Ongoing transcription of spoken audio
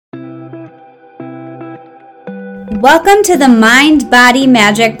Welcome to the Mind Body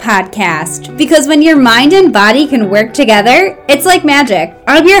Magic Podcast, because when your mind and body can work together, it's like magic.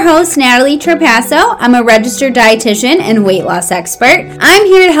 I'm your host, Natalie Trapasso. I'm a registered dietitian and weight loss expert. I'm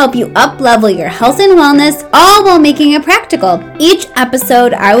here to help you up-level your health and wellness, all while making it practical. Each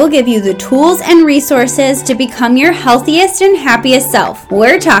episode, I will give you the tools and resources to become your healthiest and happiest self.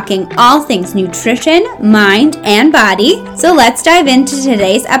 We're talking all things nutrition, mind, and body. So let's dive into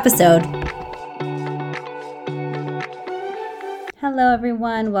today's episode. Hello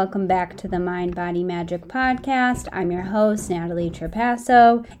everyone, welcome back to the Mind Body Magic Podcast. I'm your host, Natalie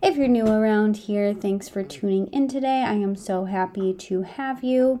Trapasso. If you're new around here, thanks for tuning in today. I am so happy to have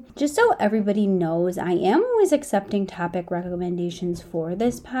you. Just so everybody knows, I am always accepting topic recommendations for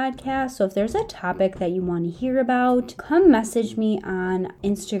this podcast. So if there's a topic that you want to hear about, come message me on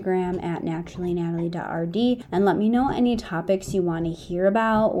Instagram at naturallynatalie.rd and let me know any topics you want to hear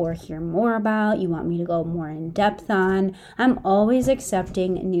about or hear more about, you want me to go more in depth on. I'm always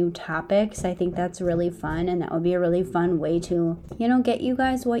accepting new topics. I think that's really fun, and that would be a really fun way to, get you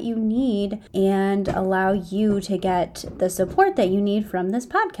guys what you need and allow you to get the support that you need from this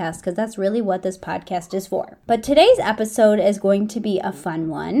podcast, because that's really what this podcast is for. But today's episode is going to be a fun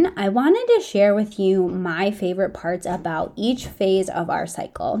one. I wanted to share with you my favorite parts about each phase of our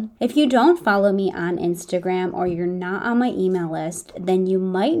cycle. If you don't follow me on Instagram or you're not on my email list, then you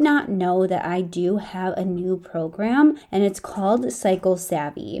might not know that I do have a new program, and it's called Cycle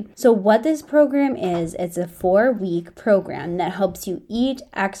Savvy. So what this program is, it's a 4-week program that helps you eat,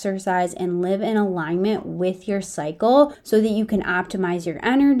 exercise, and live in alignment with your cycle so that you can optimize your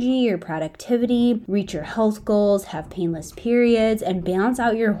energy, your productivity, reach your health goals, have painless periods, and balance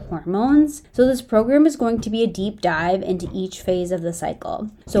out your hormones. So this program is going to be a deep dive into each phase of the cycle.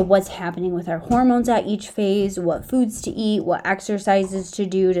 So what's happening with our hormones at each phase, what foods to eat, what exercises to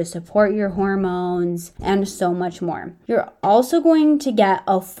do to support your hormones, and so much more. You're also going to get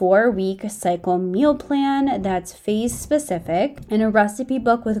a 4-week cycle meal plan that's phase specific and a recipe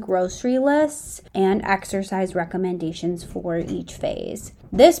book with grocery lists and exercise recommendations for each phase.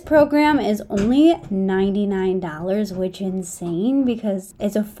 This program is only $99, which is insane because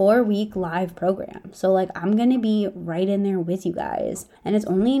it's a 4-week live program. So I'm going to be right in there with you guys, and it's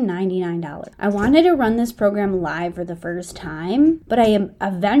only $99. I wanted to run this program live for the first time, but I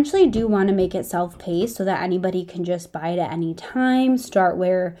eventually do want to make it self-paced so that anybody can just buy it at any time, start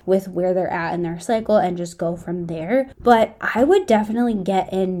with where they're at in their cycle, and just go from there. But I would definitely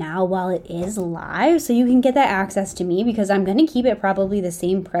get in now while it is live so you can get that access to me, because I'm going to keep it probably the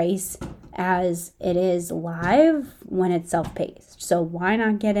same price as it is live when it's self-paced. So why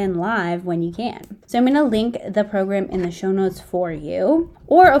not get in live when you can? So I'm going to link the program in the show notes for you.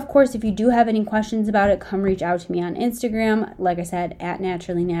 Or of course, if you do have any questions about it, come reach out to me on Instagram. Like I said, at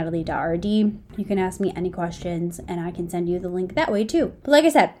naturallynatalie.rd. You can ask me any questions and I can send you the link that way too. But like I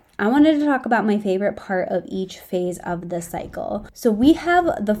said, I wanted to talk about my favorite part of each phase of the cycle. So we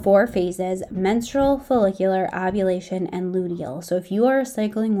have the 4 phases: menstrual, follicular, ovulation, and luteal. So if you are a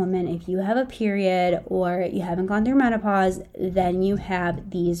cycling woman, if you have a period or you haven't gone through menopause, then you have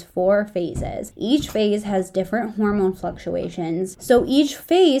these 4 phases. Each phase has different hormone fluctuations. So each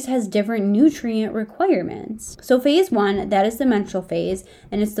phase has different nutrient requirements. So phase 1, that is the menstrual phase,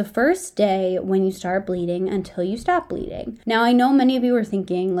 and it's the first day when you start bleeding until you stop bleeding. Now I know many of you are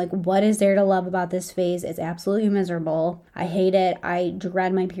thinking, what is there to love about this phase? It's absolutely miserable. I hate it. I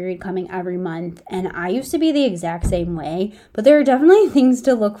dread my period coming every month. And I used to be the exact same way, but there are definitely things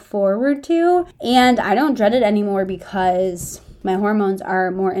to look forward to. And I don't dread it anymore because my hormones are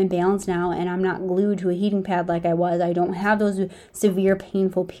more imbalanced now, and I'm not glued to a heating pad like I was. I don't have those severe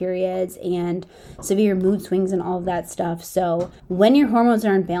painful periods and severe mood swings and all of that stuff. So when your hormones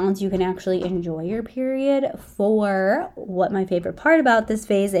are in balance, you can actually enjoy your period for what my favorite part about this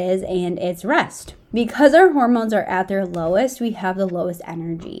phase is, and it's rest. Because our hormones are at their lowest, we have the lowest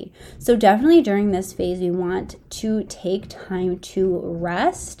energy. So definitely during this phase, we want to take time to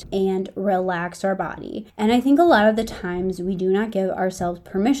rest and relax our body. And I think a lot of the times we do not give ourselves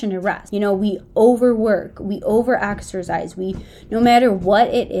permission to rest. We overwork, we over-exercise. No matter what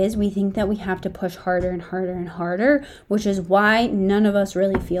it is, we think that we have to push harder and harder and harder, which is why none of us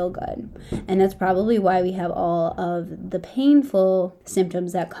really feel good. And that's probably why we have all of the painful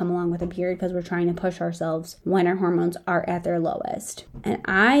symptoms that come along with a period, because we're trying to push ourselves when our hormones are at their lowest. And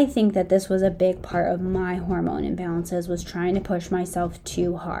I think that this was a big part of my hormone imbalances, was trying to push myself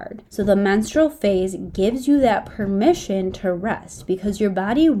too hard. So the menstrual phase gives you that permission to rest, because your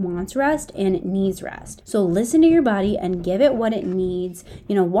body wants rest and it needs rest. So listen to your body and give it what it needs.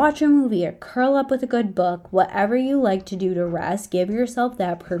 Watch a movie or curl up with a good book, whatever you like to do to rest. Give yourself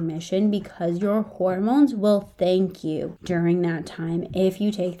that permission, because your hormones will thank you during that time if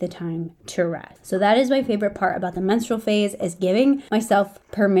you take the time to rest. So that is my favorite part about the menstrual phase, is giving myself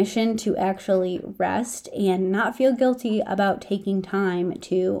permission to actually rest and not feel guilty about taking time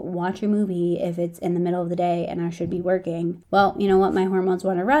to watch a movie if it's in the middle of the day and I should be working. Well, you know what? My hormones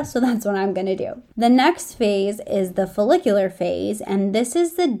want to rest, so that's what I'm going to do. The next phase is the follicular phase, and this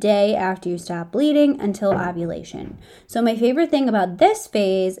is the day after you stop bleeding until ovulation. So my favorite thing about this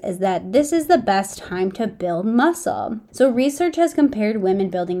phase is that this is the best time to build muscle. So research has compared women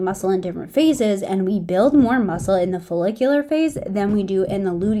building muscle in different phases, and we build more muscle in the follicular phase than we do in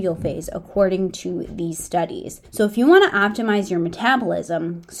the luteal phase, according to these studies. So if you want to optimize your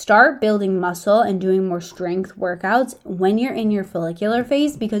metabolism, start building muscle and doing more strength workouts when you're in your follicular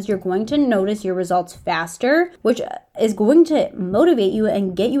phase, because you're going to notice your results faster, which is going to motivate you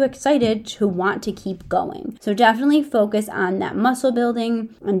and get you excited to want to keep going. So definitely focus on that muscle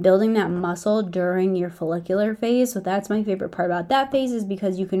building and building that muscle during your follicular phase. So that's my favorite part about that phase, is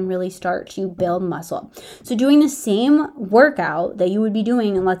because you can really start to build muscle. So doing the same workout that you would be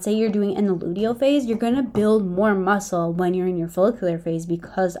doing, and let's say you're doing in the luteal phase, you're going to build more muscle when you're in your follicular phase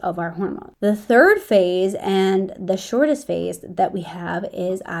because of our hormone. The third phase, and the shortest phase that we have,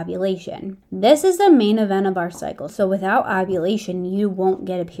 is ovulation. This is the main event of our cycle. So without ovulation, you won't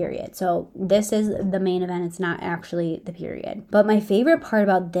get a period. So this is the main event. It's not actually the period. But my favorite part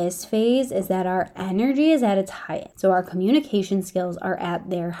about this phase is that our energy is at its highest. So our communication skills are at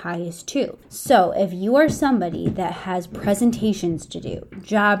their highest too. So if you are somebody that has presentations to do,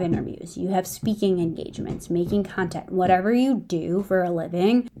 job interviews, you have speaking engagements, making content, whatever you do for a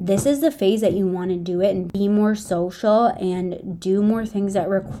living, this is the phase that you want to do it and be more social and do more things that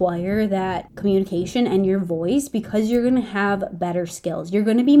require that communication and your voice, because you're going to have better skills. You're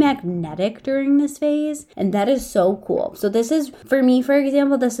going to be magnetic during this phase, and that is so cool. So this is, for me, for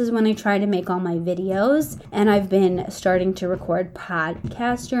example, this is when I try to make all my videos, and I've been starting to record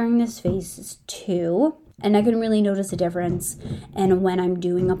podcasts during this phase too. And I can really notice a difference in when I'm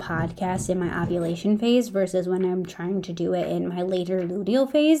doing a podcast in my ovulation phase versus when I'm trying to do it in my later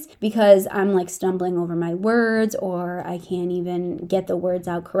luteal phase, because I'm like stumbling over my words, or I can't even get the words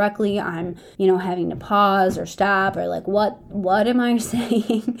out correctly. I'm, having to pause or stop, or like, what am I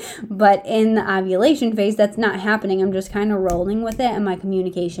saying? But in the ovulation phase, that's not happening. I'm just kind of rolling with it, and my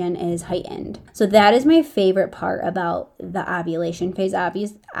communication is heightened. So that is my favorite part about the ovulation phase.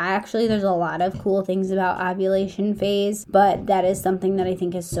 Actually, there's a lot of cool things about ovulation phase, but that is something that I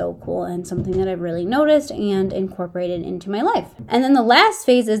think is so cool and something that I've really noticed and incorporated into my life. And then the last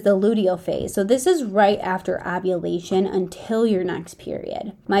phase is the luteal phase. So this is right after ovulation until your next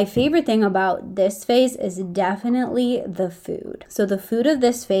period. My favorite thing about this phase is definitely the food. So the food of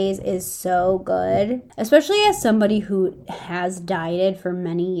this phase is so good, especially as somebody who has dieted for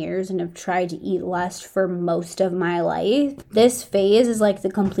many years and have tried to eat less for most of my life. This phase is like the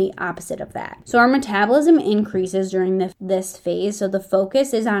complete opposite of that. So our metabolism increases during this phase, so the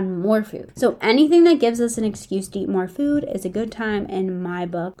focus is on more food. So anything that gives us an excuse to eat more food is a good time in my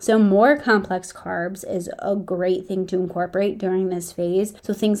book. So more complex carbs is a great thing to incorporate during this phase.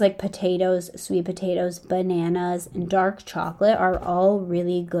 So things like potatoes, sweet potatoes, bananas, and dark chocolate are all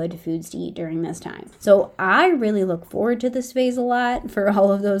really good foods to eat during this time. So I really look forward to this phase a lot for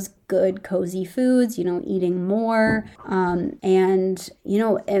all of those good cozy foods, eating more, and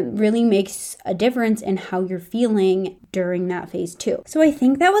it really makes a difference in how you're feeling during that phase too. So I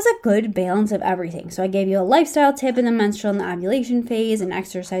think that was a good balance of everything. So I gave you a lifestyle tip in the menstrual and the ovulation phase, an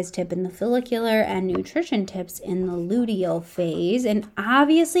exercise tip in the follicular, and nutrition tips in the luteal phase. And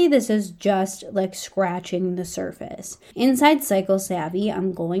obviously this is just like scratching the surface. Inside Cycle Savvy,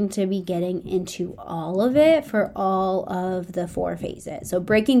 I'm going to be getting into all of it for all of the 4 phases. So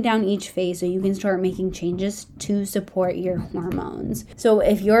breaking down each phase so you can start making changes to support your hormones. So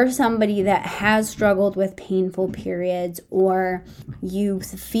if you're somebody that has struggled with painful periods, or you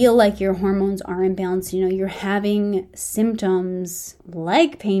feel like your hormones are imbalanced, you're having symptoms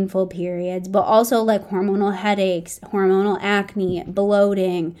like painful periods, but also like hormonal headaches, hormonal acne,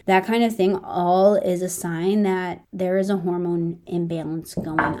 bloating, that kind of thing, all is a sign that there is a hormone imbalance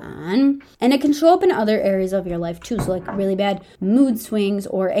going on. And it can show up in other areas of your life too. So like really bad mood swings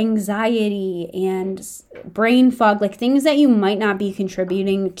or anxiety anxiety and brain fog, like things that you might not be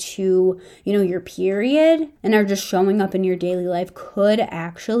contributing to, your period and are just showing up in your daily life, could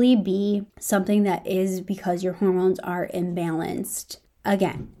actually be something that is because your hormones are imbalanced.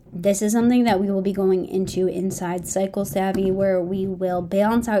 Again, this is something that we will be going into inside Cycle Savvy, where we will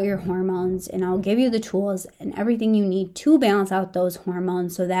balance out your hormones, and I'll give you the tools and everything you need to balance out those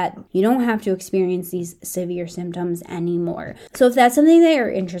hormones so that you don't have to experience these severe symptoms anymore. So if that's something that you're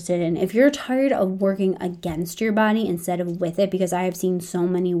interested in, if you're tired of working against your body instead of with it, because I have seen so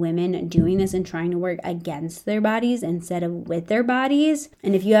many women doing this and trying to work against their bodies instead of with their bodies,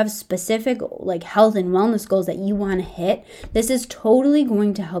 and if you have specific like health and wellness goals that you want to hit, this is totally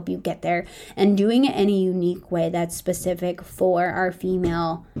going to help you get there, and doing it in a unique way that's specific for our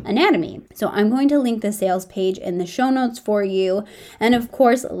female anatomy. So I'm going to link the sales page in the show notes for you. And of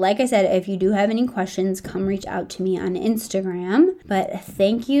course, like I said, if you do have any questions, come reach out to me on Instagram. But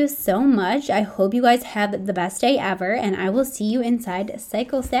thank you so much. I hope you guys have the best day ever, and I will see you inside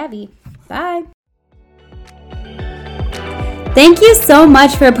Cycle Savvy. Bye. Thank you so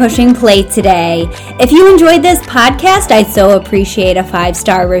much for pushing play today. If you enjoyed this podcast, I'd so appreciate a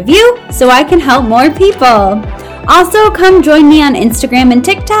 5-star review so I can help more people. Also, come join me on Instagram and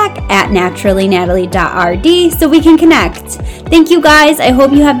TikTok at naturallynatalie.rd so we can connect. Thank you guys. I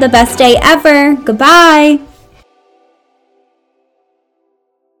hope you have the best day ever. Goodbye.